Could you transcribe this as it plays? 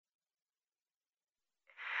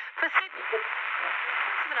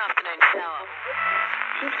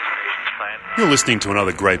You're listening to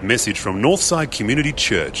another great message from Northside Community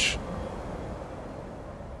Church.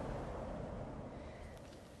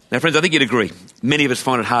 Now, friends, I think you'd agree. Many of us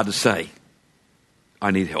find it hard to say,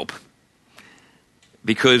 I need help.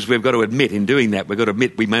 Because we've got to admit, in doing that, we've got to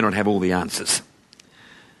admit we may not have all the answers.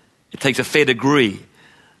 It takes a fair degree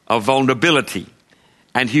of vulnerability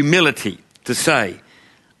and humility to say,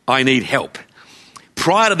 I need help.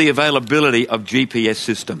 Prior to the availability of GPS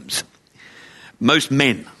systems, most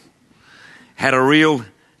men had a real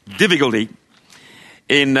difficulty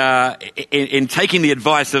in taking the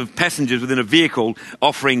advice of passengers within a vehicle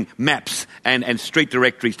offering maps and street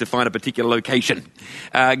directories to find a particular location.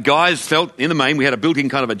 Guys felt, in the main, we had a built-in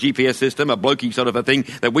kind of a GPS system, a blokey sort of a thing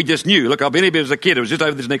that we just knew. Look, I've been here as a kid. It was just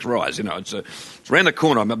over this next rise. It's around the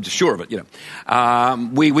corner. I'm just sure of it.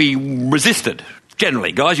 We resisted.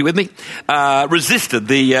 Generally, guys, you with me? Resisted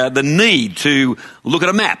the need to look at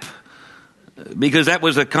a map because that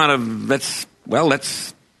was a kind of that's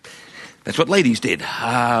what ladies did.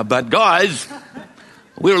 But guys,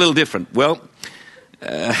 we're a little different. Well,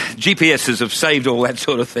 GPSs have saved all that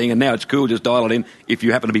sort of thing, and now it's cool. Just dial it in if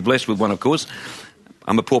you happen to be blessed with one, of course.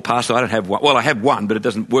 I'm a poor pastor. I don't have one. Well, I have one, but it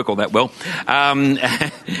doesn't work all that well.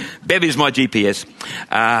 Bev is my GPS.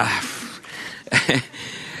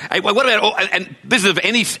 Hey, what about, and this is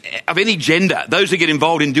of any gender, those who get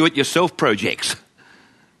involved in do-it-yourself projects,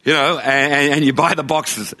 and you buy the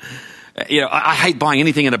boxes. I hate buying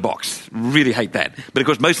anything in a box. Really hate that. But of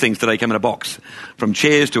course, most things today come in a box, from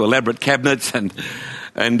chairs to elaborate cabinets. And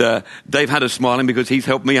Dave Hunter's smiling because he's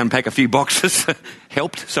helped me unpack a few boxes.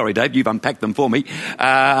 Helped? Sorry, Dave, you've unpacked them for me.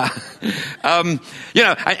 And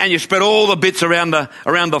you spread all the bits around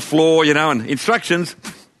the floor, and instructions.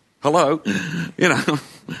 Hello,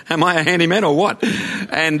 am I a handyman or what?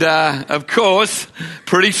 And of course,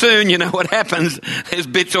 pretty soon, you know what happens. There's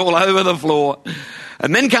bits all over the floor.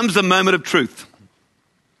 And then comes the moment of truth.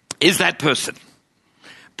 Is that person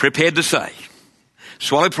prepared to say,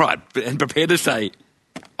 swallow pride, and prepared to say,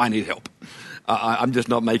 I need help? I'm just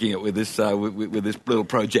not making it with this with this little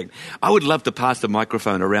project. I would love to pass the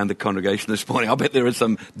microphone around the congregation this morning. I bet there are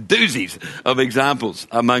some doozies of examples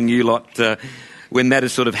among you lot when that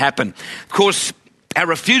has sort of happened. Of course, our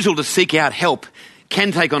refusal to seek out help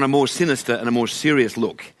can take on a more sinister and a more serious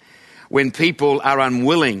look when people are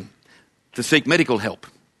unwilling to seek medical help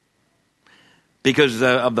because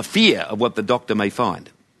of the fear of what the doctor may find.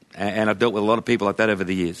 And I've dealt with a lot of people like that over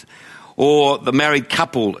the years. Or the married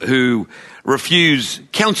couple who refuse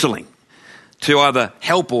counselling to either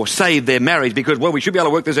help or save their marriage because, well, we should be able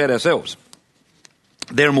to work this out ourselves.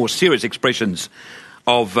 There are more serious expressions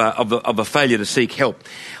of a failure to seek help.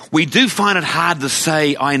 We do find it hard to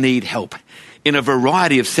say, I need help, in a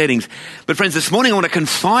variety of settings. But friends, this morning I want to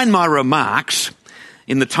confine my remarks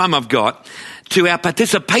in the time I've got to our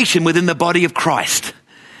participation within the body of Christ,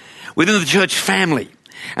 within the church family,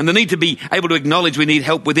 and the need to be able to acknowledge we need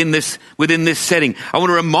help within this setting. I want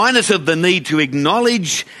to remind us of the need to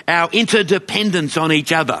acknowledge our interdependence on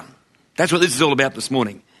each other. That's what this is all about this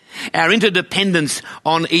morning. Our interdependence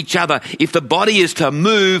on each other. If the body is to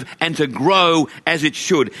move and to grow as it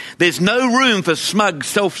should, there's no room for smug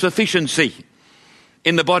self-sufficiency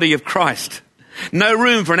in the body of Christ. No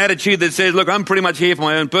room for an attitude that says, look, I'm pretty much here for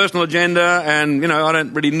my own personal agenda and, I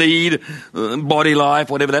don't really need body life,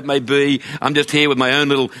 whatever that may be. I'm just here with my own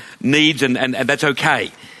little needs and that's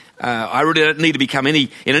okay. I really don't need to become in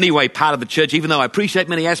any way part of the church, even though I appreciate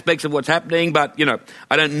many aspects of what's happening, but,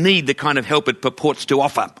 I don't need the kind of help it purports to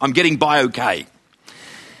offer. I'm getting by okay.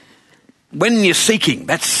 When you're seeking,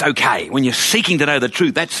 that's okay. When you're seeking to know the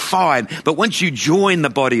truth, that's fine. But once you join the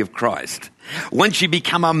body of Christ, once you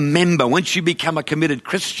become a member, once you become a committed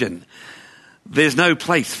Christian, there's no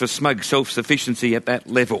place for smug self-sufficiency at that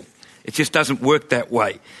level. It just doesn't work that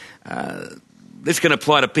way. This can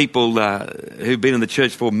apply to people who've been in the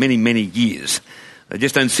church for many, many years. They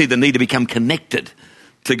just don't see the need to become connected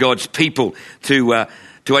to God's people, to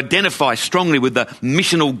identify strongly with the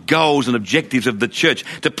missional goals and objectives of the church,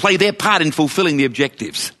 to play their part in fulfilling the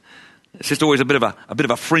objectives. It's just always a bit of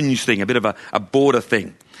a fringe thing, a bit of a border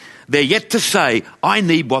thing. They're yet to say, I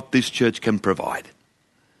need what this church can provide.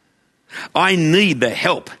 I need the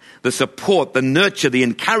help, the support, the nurture, the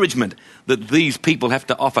encouragement that these people have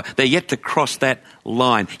to offer. They're yet to cross that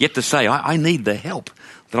line, yet to say, I need the help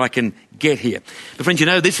that I can get here. But friends,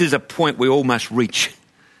 this is a point we all must reach.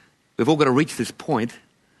 We've all got to reach this point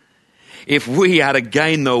if we are to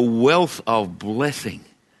gain the wealth of blessing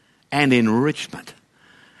and enrichment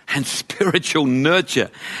and spiritual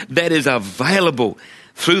nurture that is available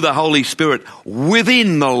through the Holy Spirit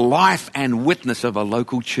within the life and witness of a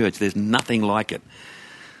local church. There's nothing like it.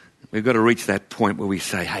 We've got to reach that point where we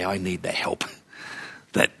say, hey, I need the help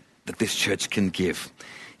that this church can give.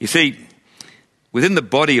 You see, within the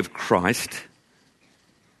body of Christ,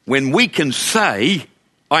 when we can say,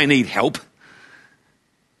 I need help,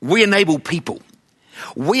 we enable people.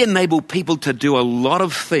 We enable people to do a lot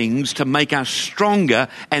of things to make us stronger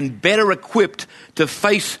and better equipped to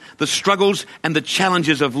face the struggles and the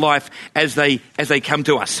challenges of life as they come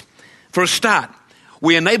to us. For a start,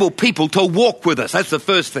 we enable people to walk with us. That's the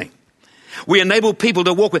first thing. We enable people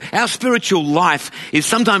to walk with. Our spiritual life is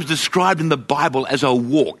sometimes described in the Bible as a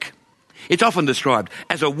walk. It's often described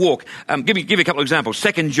as a walk. Give you a couple of examples.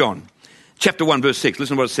 2 John chapter 1, verse 6.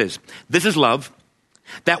 Listen to what it says. This is love,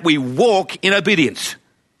 that we walk in obedience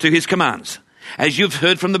to his commands. As you've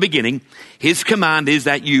heard from the beginning, his command is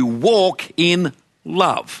that you walk in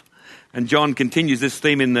love. And John continues this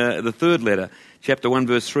theme in the third letter, chapter 1,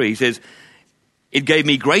 verse 3. He says, it gave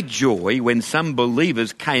me great joy when some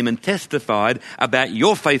believers came and testified about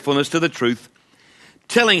your faithfulness to the truth,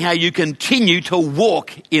 telling how you continue to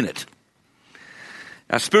walk in it.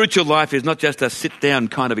 Our spiritual life is not just a sit-down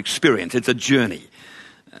kind of experience, it's a journey.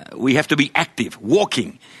 We have to be active,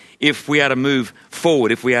 walking, if we are to move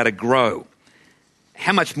forward, if we are to grow.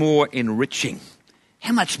 How much more enriching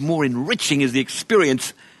is the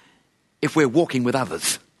experience if we're walking with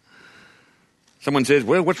others? Someone says,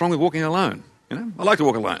 well, what's wrong with walking alone? You know, I like to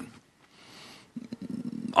walk alone.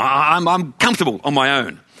 I'm comfortable on my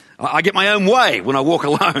own. I get my own way when I walk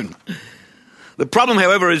alone. The problem,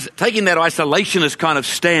 however, is taking that isolationist kind of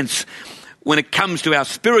stance when it comes to our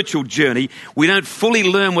spiritual journey, we don't fully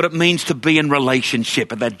learn what it means to be in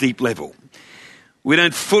relationship at that deep level. We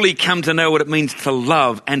don't fully come to know what it means to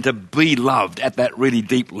love and to be loved at that really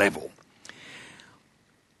deep level.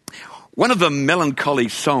 One of the melancholy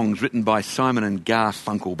songs written by Simon and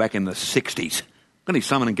Garfunkel back in the 60s. Got any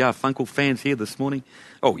Simon and Garfunkel fans here this morning?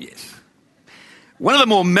 Oh, yes. One of the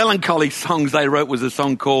more melancholy songs they wrote was a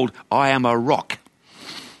song called I Am a Rock.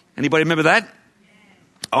 Anybody remember that?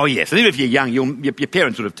 Oh, yes. And even if you're young, your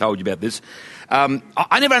parents would have told you about this.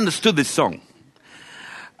 I never understood this song.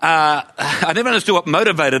 I never understood what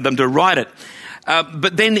motivated them to write it.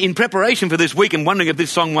 But then in preparation for this week and wondering if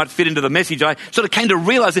this song might fit into the message, I sort of came to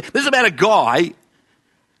realize that this is about a guy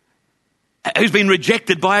who's been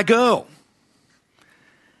rejected by a girl.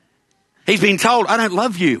 He's been told, I don't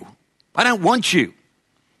love you. I don't want you.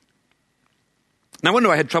 No wonder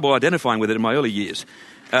I had trouble identifying with it in my early years.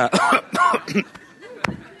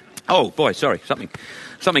 Oh, boy, sorry,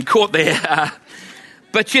 something caught there.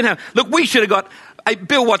 But, you know, look, we should have got,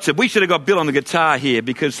 Bill Watson, we should have got Bill on the guitar here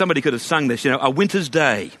because somebody could have sung this, you know, a winter's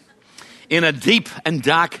day in a deep and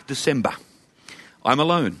dark December. I'm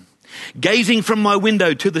alone, gazing from my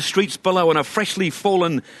window to the streets below on a freshly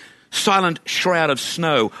fallen, silent shroud of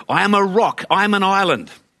snow. I am a rock, I am an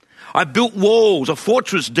island. I built walls, a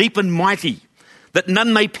fortress deep and mighty that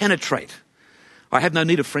none may penetrate. I have no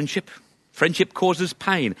need of friendship. Friendship causes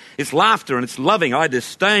pain. It's laughter and it's loving. I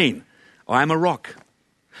disdain. I am a rock.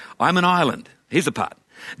 I'm an island. Here's the part.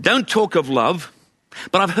 Don't talk of love,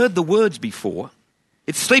 but I've heard the words before.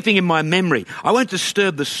 It's sleeping in my memory. I won't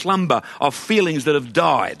disturb the slumber of feelings that have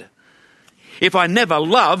died. If I never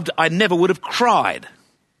loved, I never would have cried.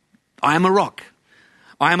 I am a rock.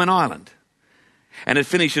 I am an island. And it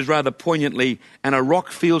finishes rather poignantly, and a rock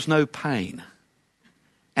feels no pain,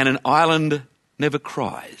 and an island never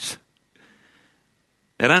cries.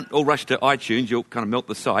 Now, don't all rush to iTunes. You'll kind of melt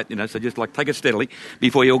the site, you know, so just like take it steadily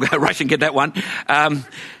before you all go rush and get that one.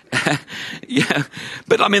 Yeah,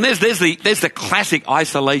 but I mean, there's the classic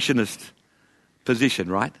isolationist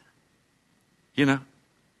position, right? You know,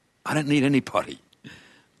 I don't need anybody.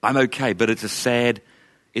 I'm okay, but it's a sad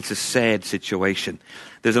situation.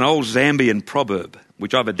 There's an old Zambian proverb,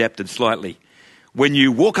 which I've adapted slightly. When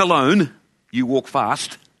you walk alone, you walk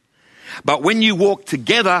fast. But when you walk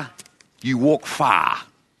together, you walk far.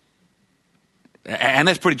 And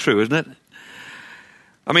that's pretty true, isn't it?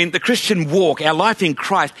 I mean, the Christian walk, our life in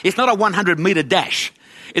Christ, it's not a 100-meter dash.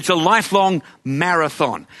 It's a lifelong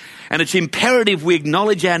marathon. And it's imperative we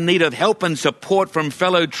acknowledge our need of help and support from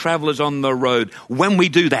fellow travelers on the road. When we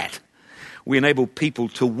do that, we enable people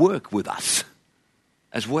to work with us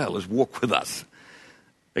as well as walk with us.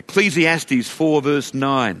 Ecclesiastes 4 verse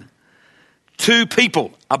 9. 2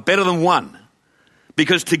 people are better than one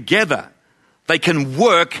because together they can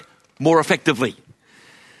work more effectively.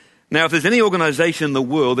 Now, if there's any organization in the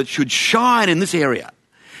world that should shine in this area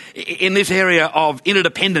of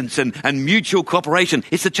interdependence and mutual cooperation,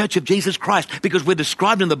 it's the Church of Jesus Christ, because we're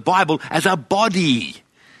described in the Bible as a body.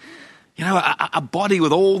 You know, a body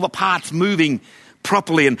with all the parts moving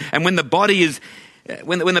properly. And when the body is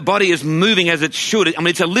when the body is moving as it should, I mean,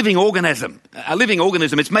 it's a living organism. A living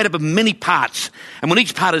organism, it's made up of many parts. And when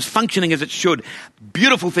each part is functioning as it should,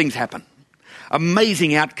 beautiful things happen.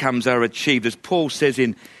 Amazing outcomes are achieved. As Paul says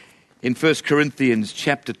in 1 Corinthians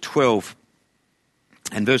chapter 12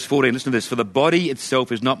 and verse 14, listen to this. For the body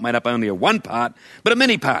itself is not made up only of one part, but of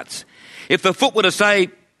many parts. If the foot were to say,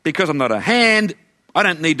 because I'm not a hand, I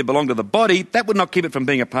don't need to belong to the body, that would not keep it from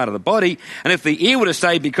being a part of the body. And if the ear were to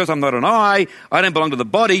say, because I'm not an eye, I don't belong to the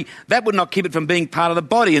body, that would not keep it from being part of the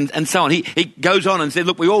body, and so on. He goes on and says,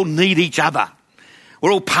 look, we all need each other.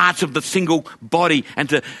 We're all parts of the single body, and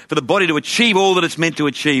for the body to achieve all that it's meant to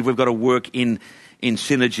achieve, we've got to work in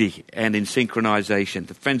synergy and in synchronization.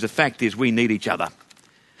 Friends, the fact is we need each other.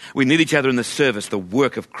 We need each other in the service, the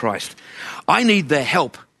work of Christ. I need the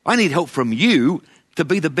help. I need help from you to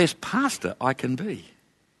be the best pastor I can be.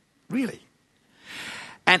 Really.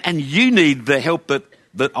 And you need the help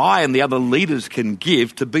that I and the other leaders can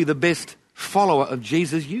give to be the best follower of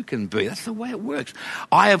Jesus you can be. That's the way it works.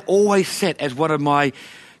 I have always set as one of my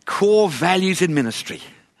core values in ministry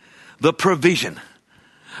the provision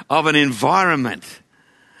of an environment,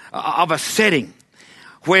 of a setting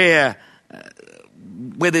where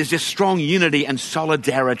there's just strong unity and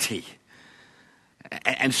solidarity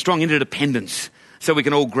and strong interdependence, so we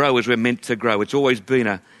can all grow as we're meant to grow. It's always been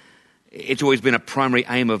a primary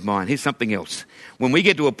aim of mine. Here's something else. When we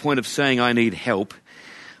get to a point of saying I need help,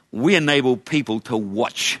 we enable people to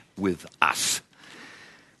watch with us.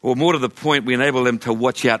 Or more to the point, we enable them to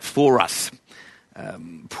watch out for us.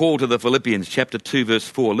 Paul to the Philippians, chapter 2, verse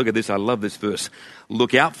 4. Look at this. I love this verse.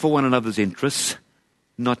 Look out for one another's interests,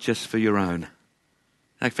 not just for your own. Isn't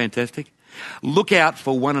that fantastic? Look out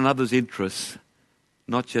for one another's interests,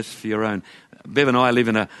 not just for your own. Bev and I live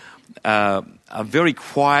in a very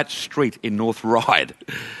quiet street in North Ryde.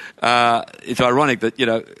 It's ironic that, you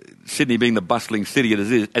know, Sydney being the bustling city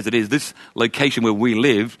as it is, this location where we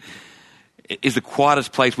live is the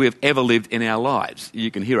quietest place we have ever lived in our lives.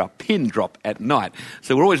 You can hear a pin drop at night.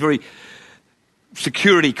 So we're always very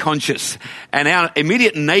security conscious. And our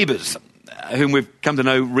immediate neighbours, whom we've come to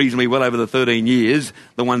know reasonably well over the 13 years,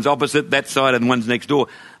 the ones opposite that side and the ones next door,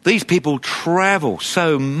 these people travel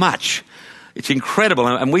so much. It's incredible.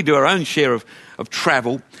 And we do our own share of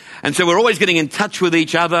travel. And so we're always getting in touch with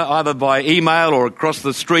each other, either by email or across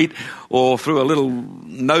the street or through a little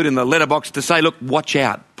note in the letterbox to say, look, watch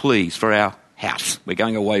out, please, for our house. We're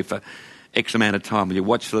going away for X amount of time. Will you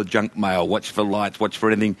watch for the junk mail, watch for lights, watch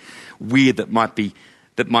for anything weird that might be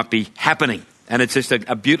happening. And it's just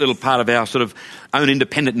a beautiful little part of our sort of own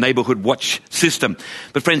independent neighbourhood watch system.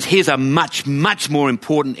 But friends, here's a much, much more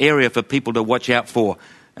important area for people to watch out for,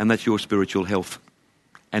 and that's your spiritual health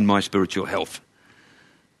and my spiritual health.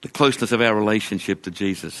 The closeness of our relationship to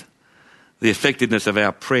Jesus. The effectiveness of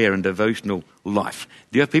our prayer and devotional life.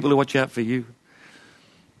 Do you have people who watch out for you?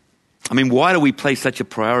 I mean, why do we place such a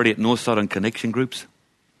priority at Northside on connection groups?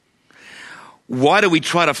 Why do we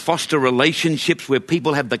try to foster relationships where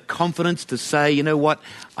people have the confidence to say, you know what,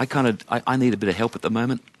 I need a bit of help at the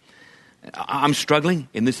moment. I'm struggling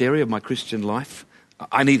in this area of my Christian life.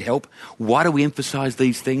 I need help. Why do we emphasize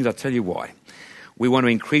these things? I'll tell you why. We want to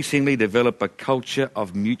increasingly develop a culture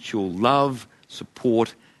of mutual love,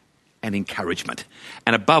 support, and encouragement.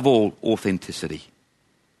 And above all, authenticity.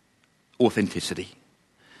 Authenticity.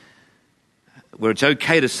 Where it's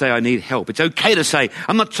okay to say I need help. It's okay to say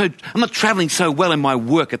I'm not traveling so well in my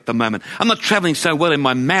work at the moment. I'm not traveling so well in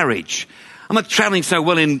my marriage. I'm not traveling so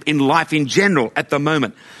well in life in general at the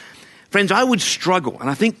moment. Friends, I would struggle, and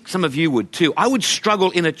I think some of you would too. I would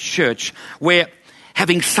struggle in a church where,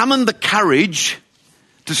 having summoned the courage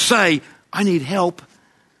to say, I need help,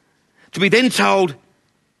 to be then told,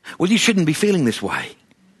 well, you shouldn't be feeling this way.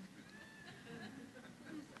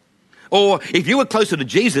 Or if you were closer to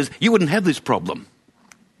Jesus, you wouldn't have this problem.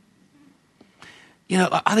 You know,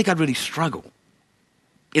 I think I'd really struggle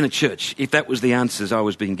in a church if that was the answers I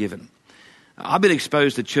was being given. I've been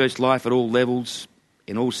exposed to church life at all levels,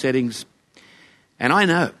 in all settings, and I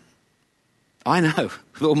know,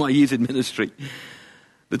 with all my years in ministry,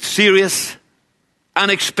 that serious,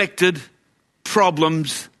 unexpected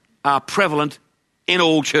problems are prevalent in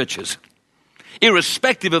all churches,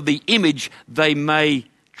 irrespective of the image they may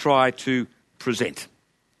try to present.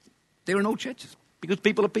 They're in all churches because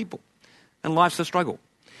people are people and life's a struggle.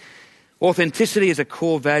 Authenticity is a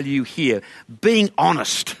core value here. Being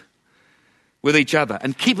honest with each other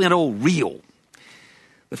and keeping it all real.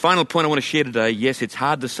 The final point I want to share today, yes, it's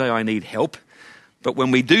hard to say I need help, but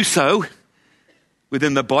when we do so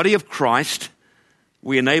within the body of Christ,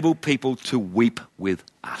 we enable people to weep with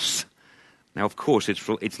us. Now, of course,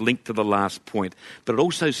 it's linked to the last point, but it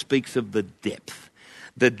also speaks of the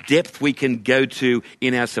depth we can go to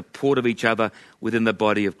in our support of each other within the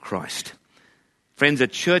body of Christ. Friends, a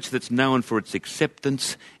church that's known for its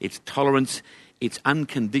acceptance, its tolerance, its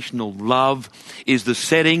unconditional love is the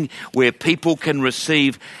setting where people can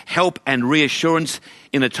receive help and reassurance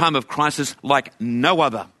in a time of crisis like no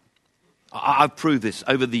other. I've proved this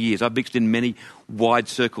over the years. I've mixed in many wide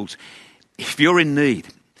circles. If you're in need,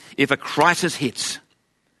 if a crisis hits,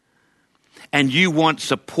 and you want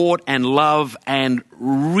support and love and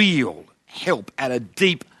real help at a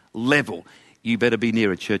deep level, you better be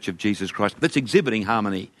near a Church of Jesus Christ that's exhibiting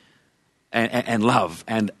harmony and love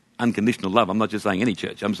and unconditional love. I'm not just saying any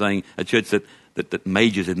church. I'm saying a church that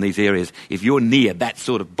majors in these areas. If you're near that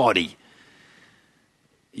sort of body,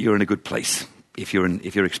 you're in a good place if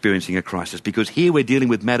you're experiencing a crisis. Because here we're dealing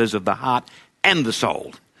with matters of the heart and the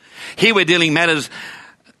soul. Here we're dealing matters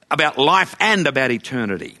about life and about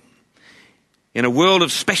eternity. In a world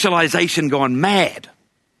of specialization gone mad,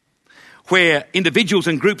 where individuals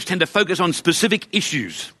and groups tend to focus on specific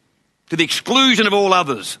issues to the exclusion of all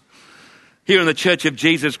others. Here in the Church of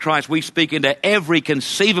Jesus Christ, we speak into every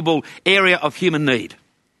conceivable area of human need.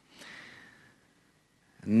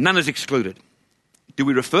 None is excluded. Do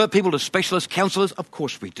we refer people to specialist counsellors? Of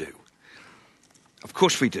course we do. Of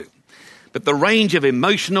course we do. But the range of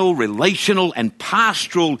emotional, relational and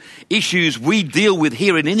pastoral issues we deal with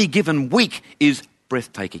here in any given week is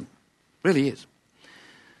breathtaking. It really is.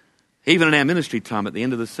 Even in our ministry time at the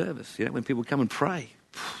end of the service, when people come and pray,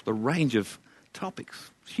 the range of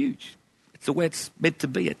topics is huge. It's the way it's meant to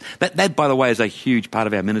be. That, by the way, is a huge part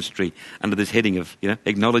of our ministry under this heading of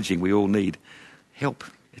acknowledging we all need help.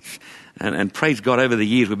 And praise God, over the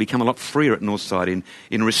years we've become a lot freer at Northside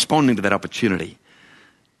in responding to that opportunity.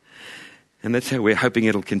 And that's how we're hoping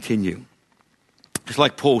it'll continue. Just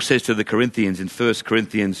like Paul says to the Corinthians in 1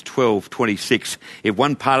 Corinthians 12:26, if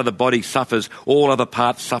one part of the body suffers, all other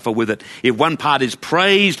parts suffer with it. If one part is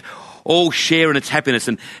praised, all share in its happiness.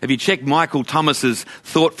 And if you check Michael Thomas's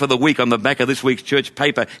thought for the week on the back of this week's church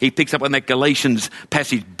paper, he picks up on that Galatians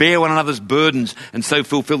passage, bear one another's burdens and so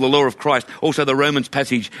fulfill the law of Christ. Also the Romans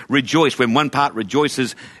passage, rejoice. When one part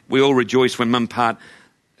rejoices, we all rejoice. When one part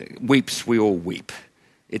weeps, we all weep.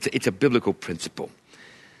 It's a biblical principle.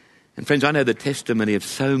 And friends, I know the testimony of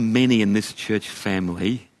so many in this church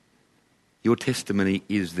family. Your testimony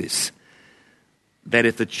is this, that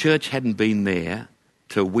if the church hadn't been there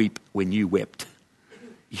to weep when you wept,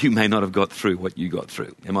 you may not have got through what you got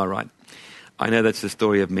through. Am I right? I know that's the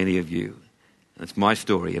story of many of you. It's my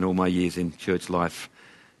story in all my years in church life.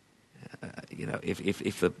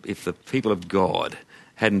 If the people of God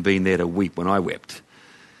hadn't been there to weep when I wept,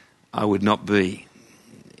 I would not be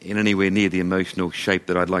in anywhere near the emotional shape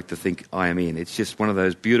that I'd like to think I am in. It's just one of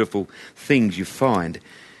those beautiful things you find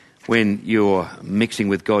when you're mixing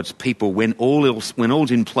with God's people, when all's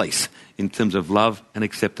in place in terms of love and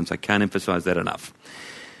acceptance. I can't emphasize that enough.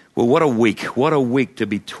 Well, what a week to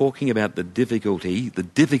be talking about the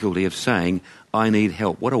difficulty of saying, I need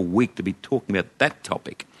help. What a week to be talking about that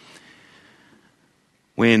topic.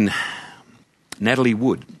 When Natalie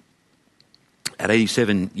Wood, at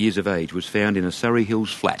 87 years of age, was found in a Surrey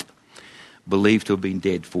Hills flat, believed to have been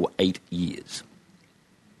dead for 8 years.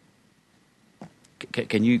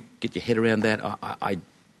 Can you get your head around that? I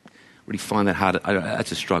really find that hard.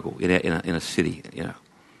 That's a struggle in a city,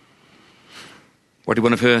 What did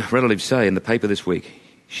one of her relatives say in the paper this week?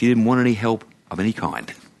 She didn't want any help of any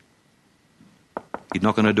kind. You'd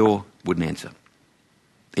knock on her door, wouldn't answer,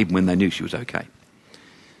 even when they knew she was okay.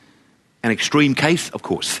 An extreme case, of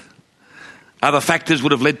course. Other factors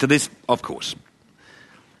would have led to this, of course.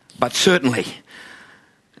 But certainly,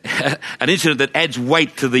 an incident that adds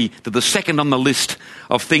weight to the second on the list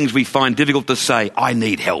of things we find difficult to say. I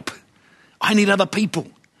need help. I need other people.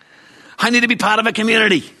 I need to be part of a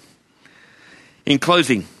community. In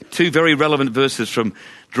closing, 2 very relevant verses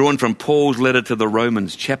drawn from Paul's letter to the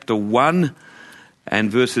Romans, chapter 1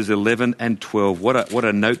 and verses 11 and 12. What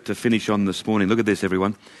a note to finish on this morning. Look at this,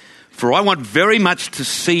 everyone. For I want very much to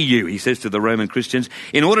see you, he says to the Roman Christians,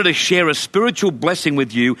 in order to share a spiritual blessing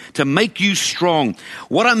with you, to make you strong.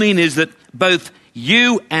 What I mean is that both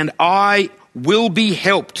you and I will be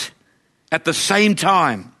helped at the same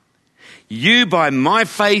time. You by my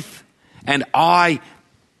faith and I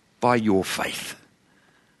by your faith.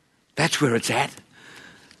 That's where it's at.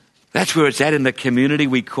 That's where it's at in the community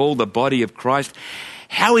we call the body of Christ.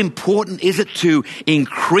 How important is it to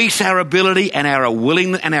increase our ability and our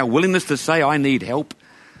willingness to say, I need help?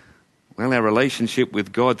 Well, our relationship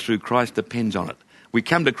with God through Christ depends on it. We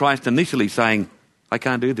come to Christ initially saying, I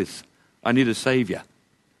can't do this. I need a Saviour.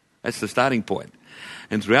 That's the starting point.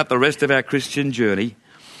 And throughout the rest of our Christian journey,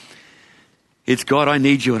 it's God, I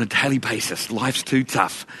need you on a daily basis. Life's too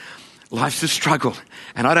tough. Life's a struggle.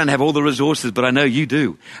 And I don't have all the resources, but I know you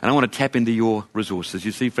do. And I want to tap into your resources.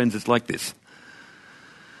 You see, friends, it's like this.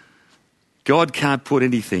 God can't put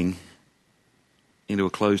anything into a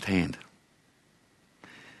closed hand.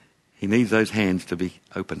 He needs those hands to be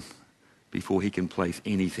open before he can place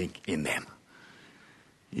anything in them.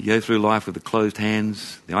 You go through life with the closed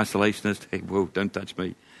hands, the isolationist, hey, whoa, don't touch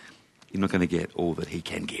me. You're not going to get all that he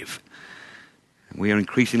can give. And we are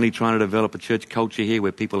increasingly trying to develop a church culture here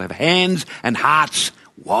where people have hands and hearts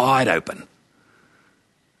wide open.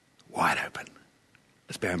 Wide open.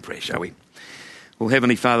 Let's bow in prayer, shall we? Well,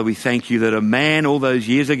 Heavenly Father, we thank you that a man all those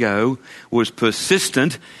years ago was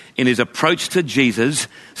persistent in his approach to Jesus,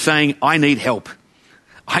 saying, I need help.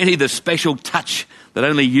 I need the special touch that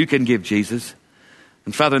only you can give, Jesus.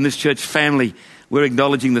 And Father, in this church family, we're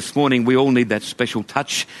acknowledging this morning we all need that special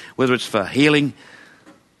touch, whether it's for healing,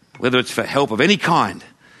 whether it's for help of any kind.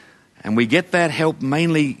 And we get that help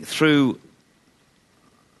mainly through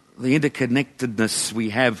the interconnectedness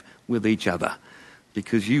we have with each other,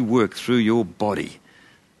 because you work through your body,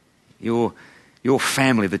 your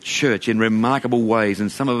family, the church, in remarkable ways.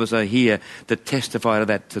 And some of us are here to testify to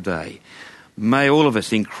that today. May all of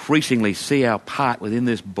us increasingly see our part within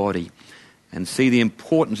this body and see the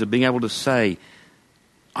importance of being able to say,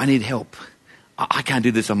 I need help. I can't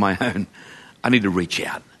do this on my own. I need to reach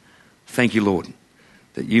out. Thank you, Lord,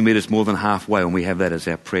 that you meet us more than halfway, and we have that as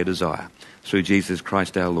our prayer desire. Through Jesus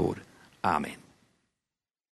Christ our Lord. Amen.